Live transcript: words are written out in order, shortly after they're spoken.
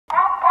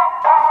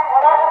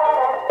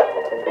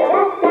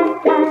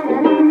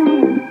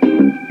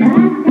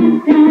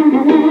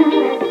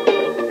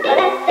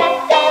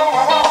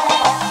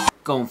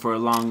going for a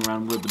long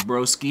run with the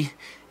broski.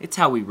 It's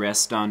how we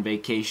rest on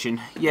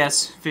vacation.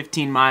 Yes,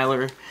 15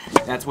 miler,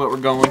 that's what we're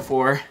going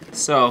for.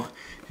 So,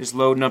 just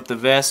loading up the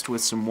vest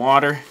with some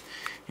water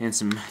and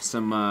some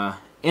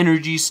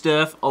energy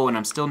stuff. Oh, and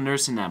I'm still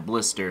nursing that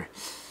blister.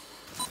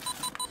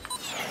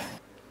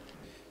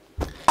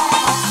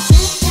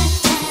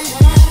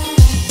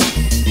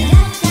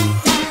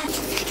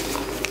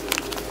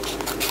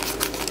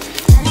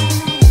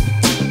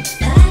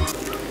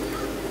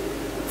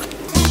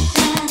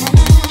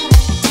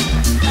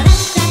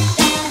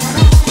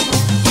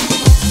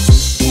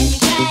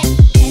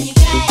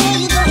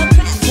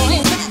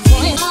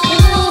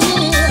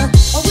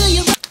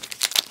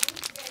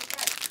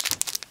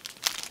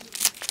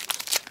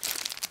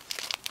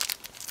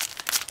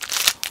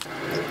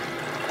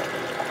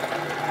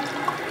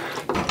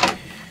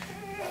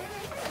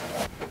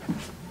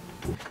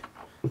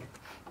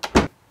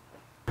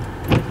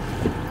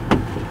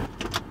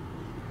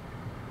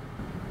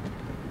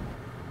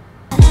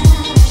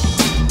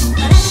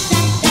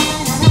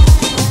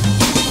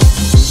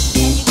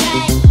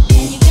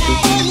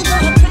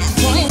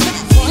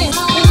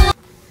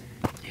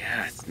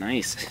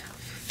 Nice.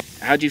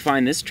 How'd you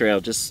find this trail?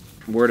 Just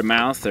word of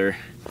mouth, or?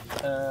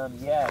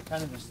 Yeah,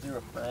 kind of just through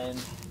a friend.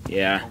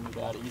 Yeah.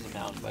 He's a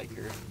mountain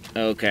biker.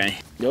 Okay.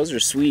 Those are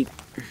sweet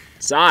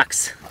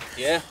socks.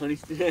 Yeah, honey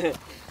stinger.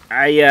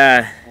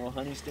 Well,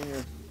 honey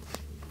stinger.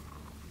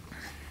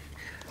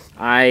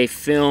 I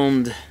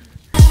filmed.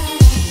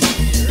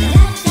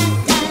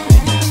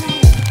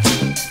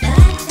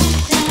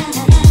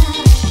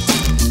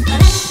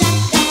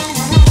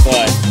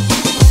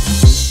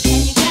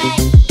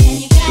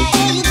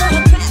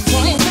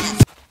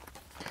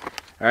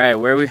 All right,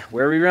 where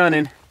are we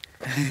running?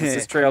 What's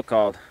this trail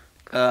called?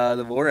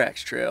 The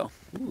Lorax Trail.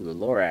 Ooh, the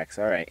Lorax.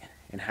 All right.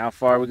 And how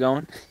far are we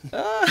going?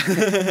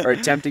 Or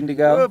attempting to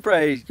go? We'll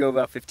probably go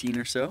about 15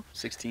 or so,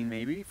 16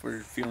 maybe, if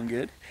we're feeling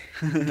good.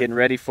 Getting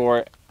ready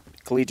for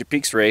Collegiate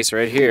Peaks race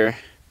right here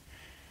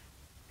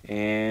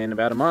in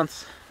about a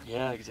month.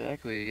 Yeah,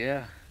 exactly.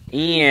 Yeah.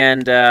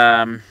 And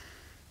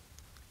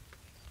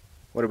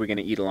what are we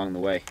gonna eat along the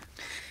way?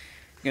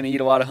 Gonna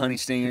eat a lot of honey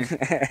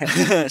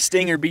stinger.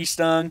 Stinger be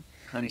stung.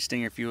 Honey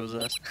stinger fuels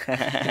us.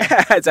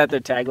 Is that their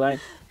tagline?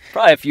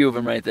 Probably a few of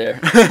them right there.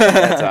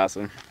 That's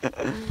awesome.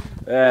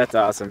 That's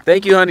awesome.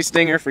 Thank you, Honey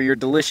Stinger, for your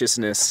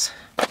deliciousness.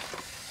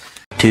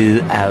 2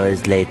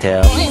 hours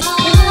later.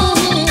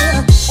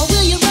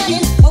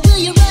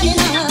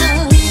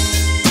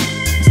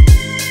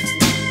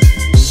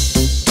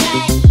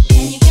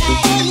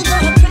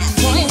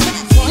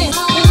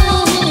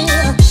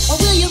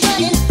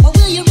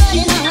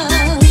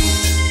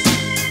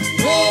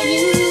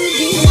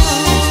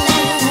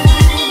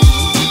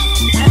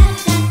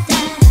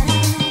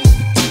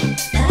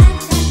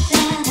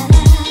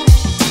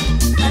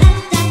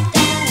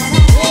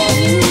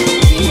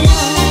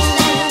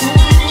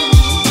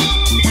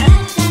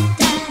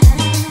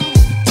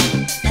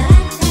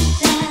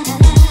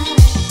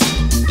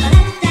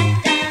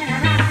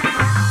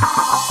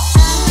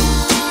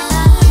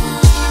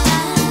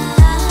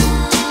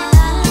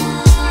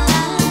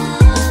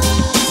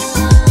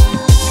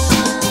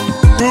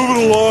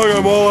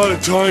 I'm all out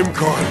of time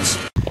cards.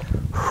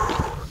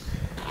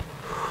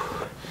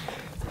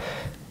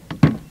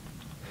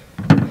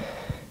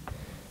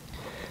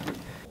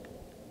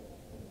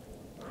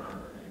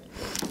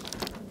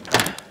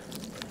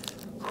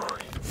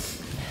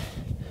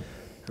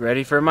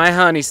 Ready for my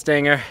honey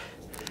stinger.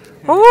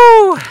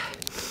 Woo!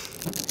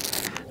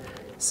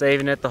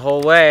 Saving it the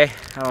whole way.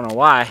 I don't know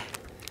why.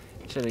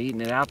 Should have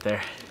eaten it out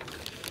there.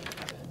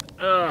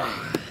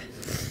 Ugh.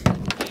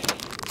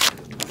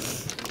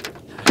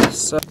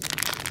 So.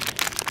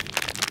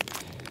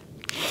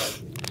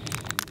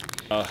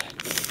 Oh,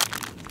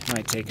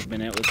 might take a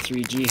minute with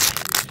 3G.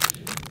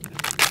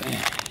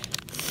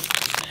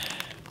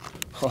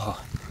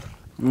 Oh.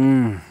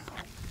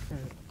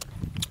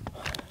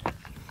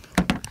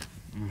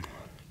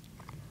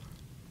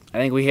 I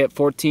think we hit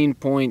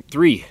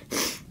 14.3,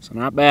 so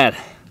not bad.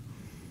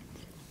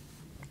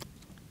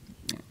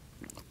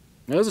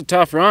 It was a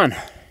tough run.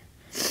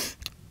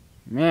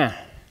 Man.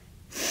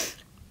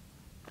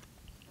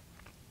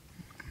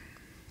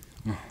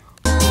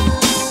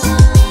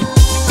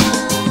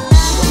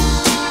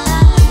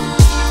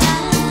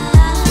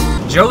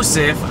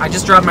 Joseph, I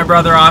just dropped my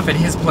brother off at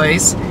his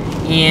place,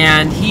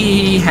 and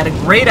he had a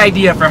great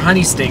idea for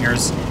honey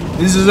stingers.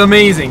 This is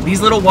amazing. These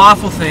little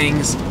waffle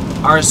things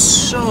are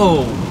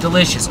so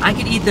delicious. I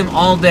could eat them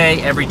all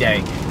day, every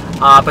day.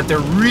 But they're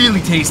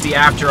really tasty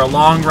after a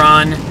long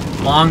run,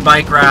 long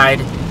bike ride.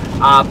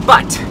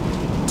 But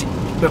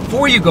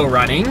before you go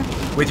running,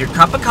 with your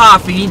cup of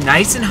coffee,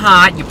 nice and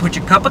hot, you put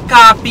your cup of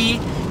coffee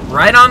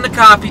right on the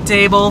coffee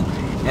table,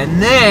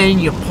 and then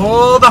you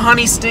pull the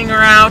honey stinger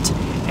out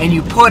and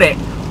you put it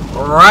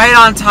right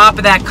on top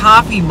of that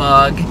coffee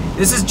mug.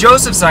 This is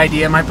Joseph's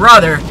idea, my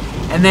brother,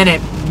 and then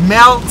it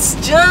melts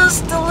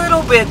just a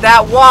little bit,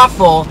 that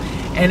waffle,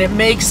 and it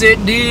makes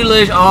it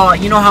delicious. Oh,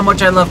 you know how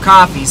much I love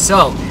coffee,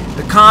 so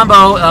The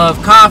combo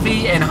of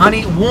coffee and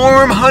honey,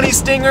 warm honey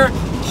stinger.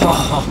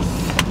 Oh,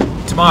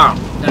 tomorrow.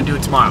 I'm gonna do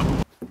it tomorrow.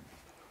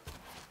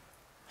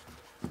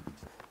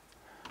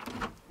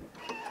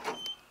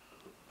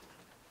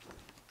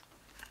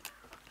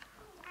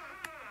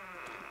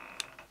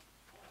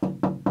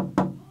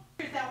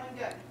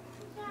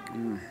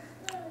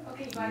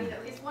 Okay, you gotta eat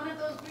at least one of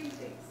those green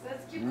things.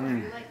 That's cute. You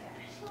like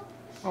that.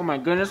 Oh my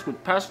goodness,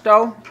 with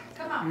pesto.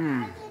 Come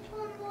on.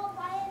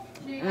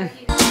 You gotta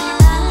eat it.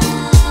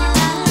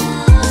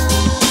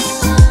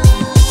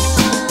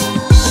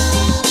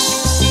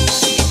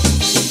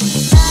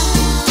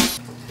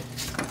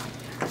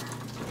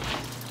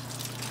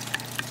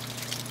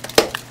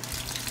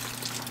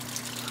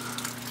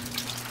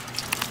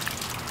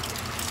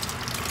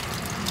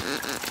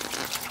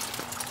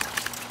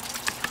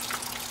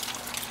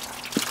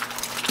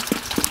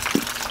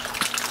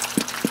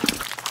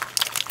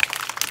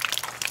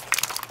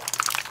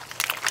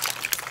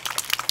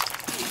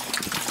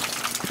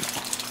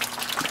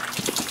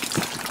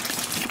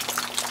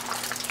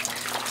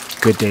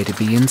 Good day to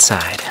be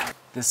inside.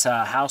 This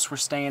house we're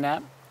staying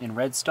at in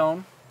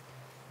Redstone,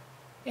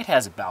 it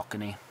has a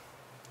balcony.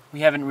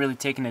 We haven't really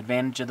taken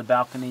advantage of the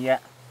balcony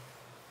yet.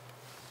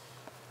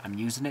 I'm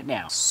using it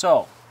now.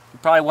 So, you're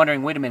probably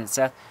wondering, wait a minute,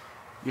 Seth,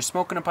 you're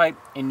smoking a pipe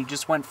and you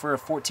just went for a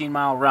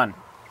 14-mile run.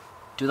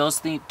 Do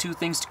those two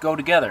things go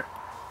together?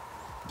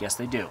 Yes,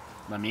 they do.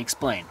 Let me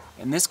explain.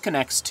 And this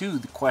connects to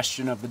the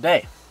question of the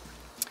day.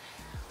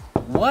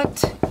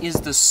 What is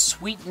the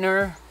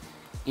sweetener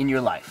in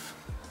your life?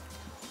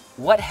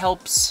 What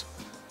helps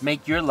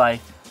make your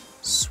life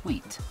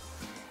sweet?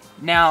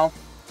 Now,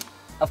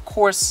 of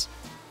course,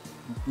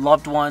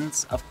 loved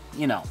ones, of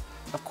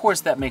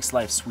course that makes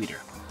life sweeter.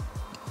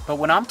 But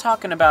when I'm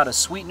talking about a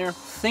sweetener,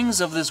 things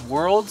of this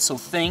world, so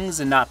things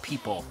and not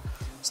people.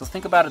 So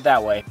think about it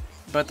that way.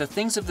 But the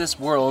things of this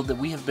world that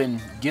we have been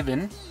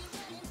given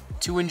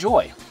to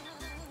enjoy.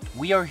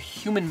 We are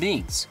human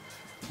beings.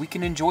 We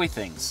can enjoy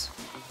things.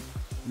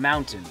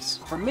 Mountains.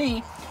 For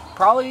me,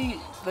 probably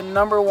the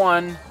number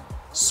one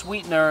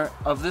sweetener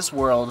of this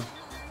world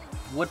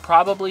would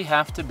probably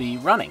have to be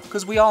running.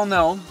 Because we all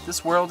know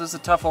this world is a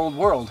tough old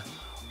world.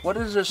 What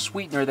is a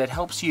sweetener that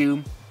helps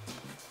you,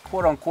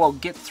 quote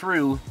unquote, get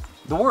through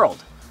the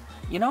world?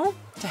 You know,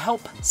 to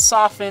help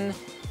soften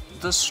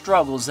the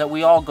struggles that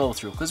we all go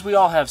through. Because we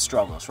all have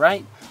struggles,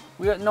 right?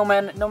 No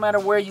matter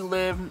where you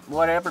live,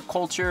 whatever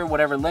culture,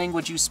 whatever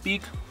language you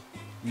speak,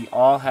 we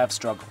all have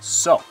struggles.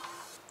 So,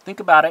 think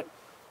about it.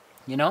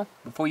 You know,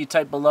 before you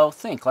type below,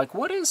 think like,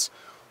 what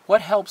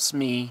helps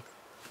me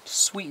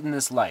sweeten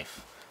this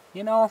life?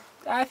 You know,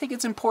 I think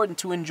it's important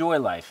to enjoy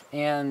life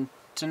and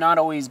to not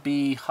always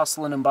be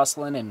hustling and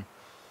bustling, and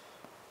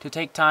to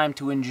take time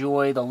to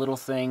enjoy the little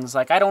things.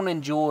 Like I don't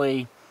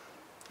enjoy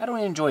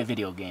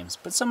video games,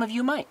 but some of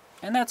you might,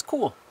 and that's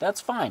cool.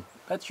 That's fine.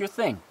 That's your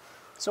thing.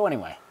 So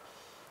anyway,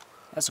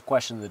 that's the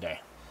question of the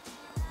day.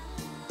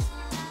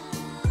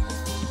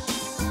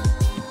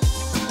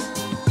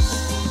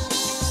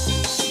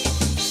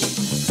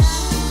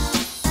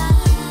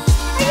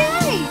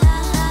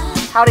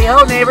 Howdy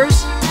ho,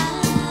 neighbors.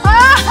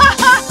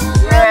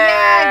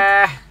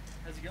 Yeah.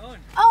 How's it going?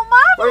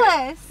 Oh,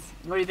 marvelous.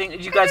 What do you think?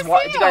 Did you guys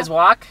walk? Did you guys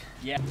walk?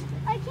 Yeah.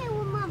 I can't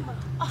remember.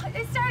 Oh,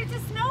 it started to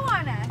snow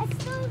on us.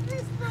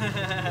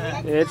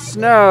 It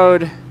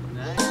snowed.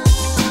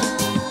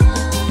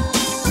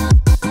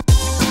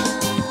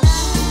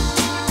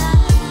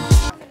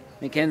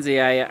 Mackenzie,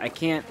 I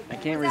can't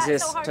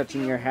resist so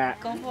touching your hat.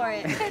 Go for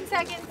it. 10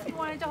 seconds. You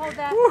wanted to hold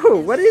that.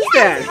 Ooh, what is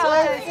that?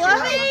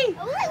 Fluffy.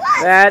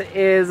 That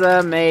is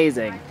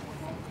amazing.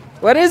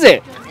 What is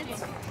it?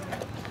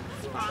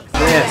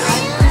 Yes.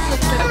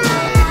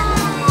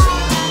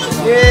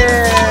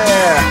 Yeah.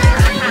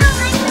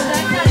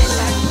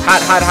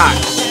 Hot, hot, hot.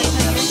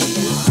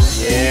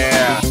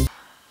 Yeah.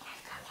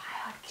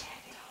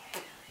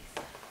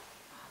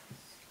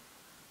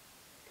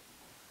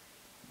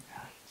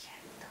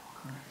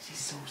 She's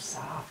so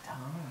soft, huh?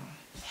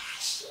 Yeah,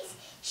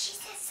 she's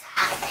a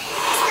soft.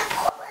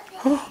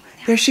 Oh,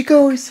 there she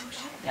goes.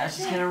 Yeah,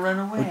 she's gonna run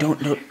away. Oh,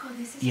 don't look.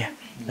 Yeah,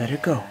 let her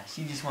go.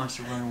 She just wants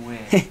to run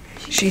away.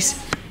 She's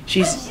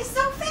She's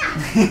so fast.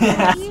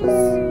 Hi,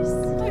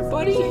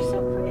 buddy. Is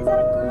that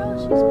a girl?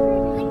 She's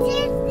pretty.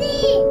 Disney.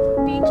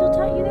 The angel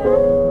taught you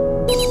that?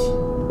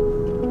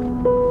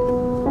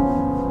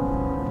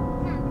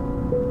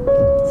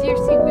 Is your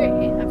secret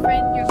a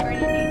friend, your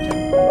guardian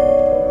angel?